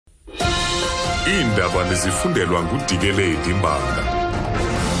Iindaba nezifundelwa nguDikeledi Mbanga.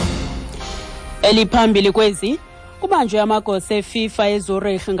 Eliphambili kwezi kubanjwe amagosa eFifa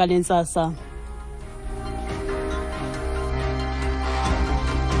eZurich ngale ntsasa.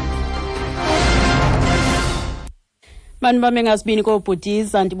 Bantu bami ngasibini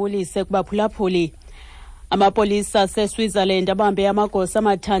kobhutiza ndibulise kubaphulaphuli. Amapolisa aseSwitzerland abambe amagosa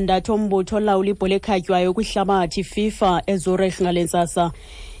amathandathu ombutho olawula ibhol'ekhatywayo kwihlabathi iFifa eZurich ngale ntsasa.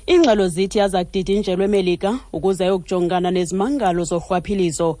 Ingxelo zithi yaza kudidinjelwa eMelika ukuze ayokujongana nezimangalo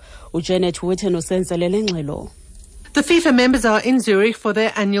zorhwaphilizo. uJanet Witten usenzelele ngxelo. The FIFA members are in Zurich for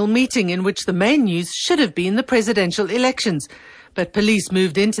their annual meeting in which the main news should have been the presidential elections. But police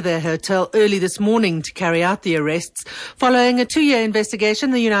moved into their hotel early this morning to carry out the arrests. Following a 2-year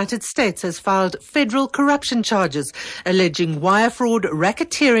investigation, the United States has filed federal corruption charges alleging wire fraud,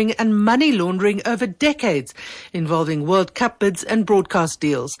 racketeering and money laundering over decades involving World Cup bids and broadcast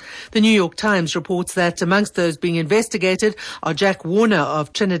deals. The New York Times reports that amongst those being investigated are Jack Warner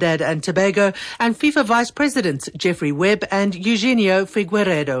of Trinidad and Tobago and FIFA Vice Presidents Jeffrey Webb and Eugenio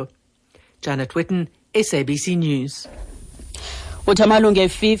Figueiredo. Janet Witten, SABC News. Amalungu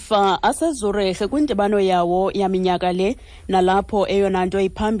eFifa aseZurich kwindibano yawo yaminyaka le nalapho eyona nto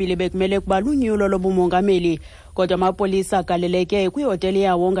iphambili bekumele kuba lunyulo lobumongameli kodwa amapolisa agaleleke kwihoteli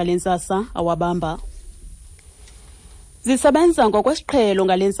yawo ngale ntsasa awabamba. Zisebenza ngokwesiqhelo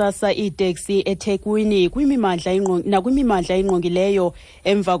ngale ntsasa iiteksi eThekwini nakwimimandla ingqongileyo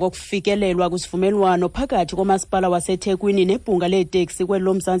emva kokufikelelwa kwisivumelwano phakathi komasipala waseThekwini nebhunga leeteksi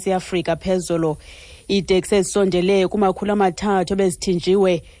kwelomzantsi Afrika phezolo. Iiteksi ezisondele kumakhulu amathathu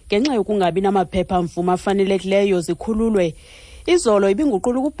bezithinjiwe ngenxa yokungabi namaphepha mvume afanelekileyo zikhululwe. Izolo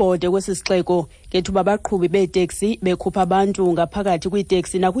ibinguqula ukubhode kwesi sixeko ngethuba abaqhubi beeteksi bekhupha abantu ngaphakathi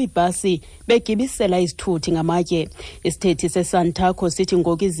kwiiteksi nakwiibhasi begibisela izithuthi ngamatye. Isithethi seSantaco sithi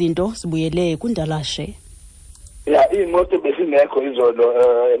ngoku izinto zibuyele kundalashe. Imoto besingekho izolo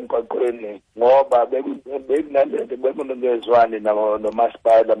emgwaqweni ngoba bekunalento bekunezwani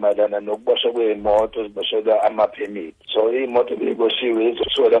nomasipala mayelana nokuboshwa kweimoto ziboshelwa amaphemiti. So imoto beyiboshiwe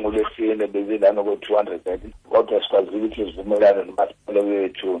izosola ngolwesine bezilana ngo-200 kodwa sikwazile ukuthi sivumelane nomasipala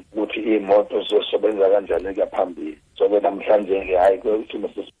wethu ukuthi imoto zizosebenza kanjani phambili. So namhlanje hayi kwesimo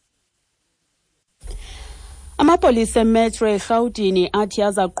Amapolisa emetro eGauteng athi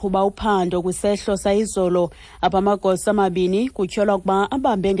azaqhuba uphando kwisehlo sayizolo apha amagosa amabini kutyholwa ukuba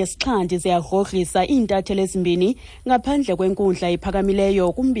abambe ngesixhanti ziyagrogrisa iintatheli ezimbini ngaphandle kwenkundla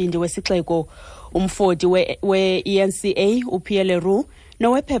ephakamileyo kumbindi wesixeko. Umfoti we-ENCA uPierre Leroux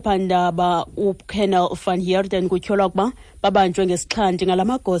nowephephandaba uKennel van Heerden kutyholwa ukuba babanjwe ngesixhanti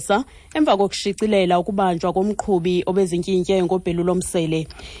ngalamagosa emva kokushicilela ukubanjwa komqhubi obezintyintye ngobhelu lomsele.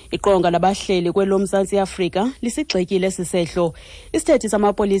 Iqonga labahleli kwelomzantsi Afrika lisigxekile esi sehlo. Isithethi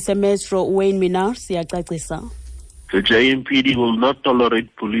samapolisa emetro Wayne Minnar siyacacisa. The JMPD will not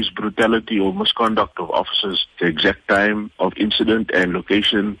tolerate police brutality or misconduct of officers. The exact time of incident and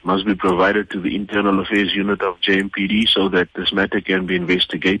location must be provided to the Internal Affairs Unit of JMPD so that this matter can be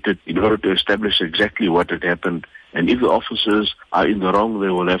investigated in order to establish exactly what had happened. And if the officers are in the wrong, they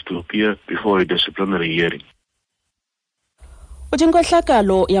will have to appear before a disciplinary hearing. Uthi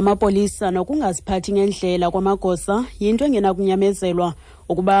inkohlakalo yamapolisa nokungaziphathi ngendlela kwamagosa yinto engenakunyamezelwa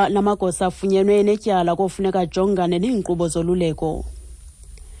ukuba lamagosa afunyenwe enetyala kofuneka ajongane neenkqubo zoluleko.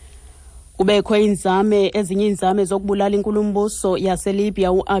 Kubekho ezinye iinzame zokubulala inkulumbuso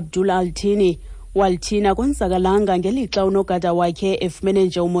yaseLibya uAbdul Altini walthina konzakalanga ngelixa unogada wakhe efumene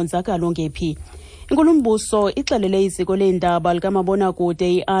nje umonzakalo ngephi. Inkulumbuso ixelele iziko leendaba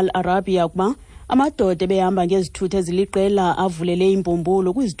likamabonakude iAl Arabia ukuba amadoda behamba ngezithuthi eziliqela avulele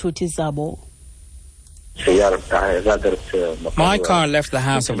imbumbulu kwizithuthi zabo. My car left the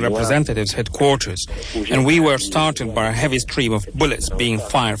House of Representatives headquarters and we were startled by a heavy stream of bullets being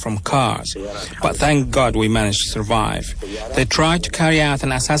fired from cars. But thank God we managed to survive. They tried to carry out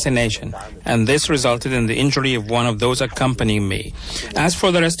an assassination and this resulted in the injury of one of those accompanying me. As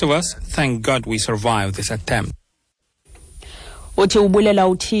for the rest of us, thank God we survived this attempt. Uthi ubulela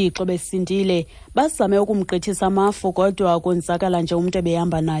uThixo besindile bazame ukumgqithisa amafu kodwa konzakala nje umuntu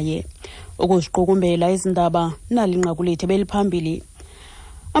ebehamba naye. Ukuziqukumbela izindaba nalinqaku lethu beliphambili.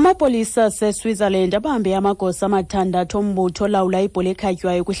 Amapolisa aseSwitzerland abambe amagosa amathandathu ombutho olawula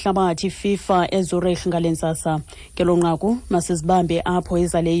ibhol'ekhatywayo kwihlabathi iFifa eZurich ngale ntsasa. Ngelo nqaku masizibambe apho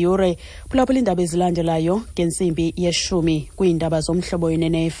izale yure phulaphula indaba ezilandelayo ngentsimbi ye-10 kwiindaba zomhlobo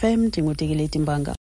yenene FM. NdinguDikeledi Mbanga.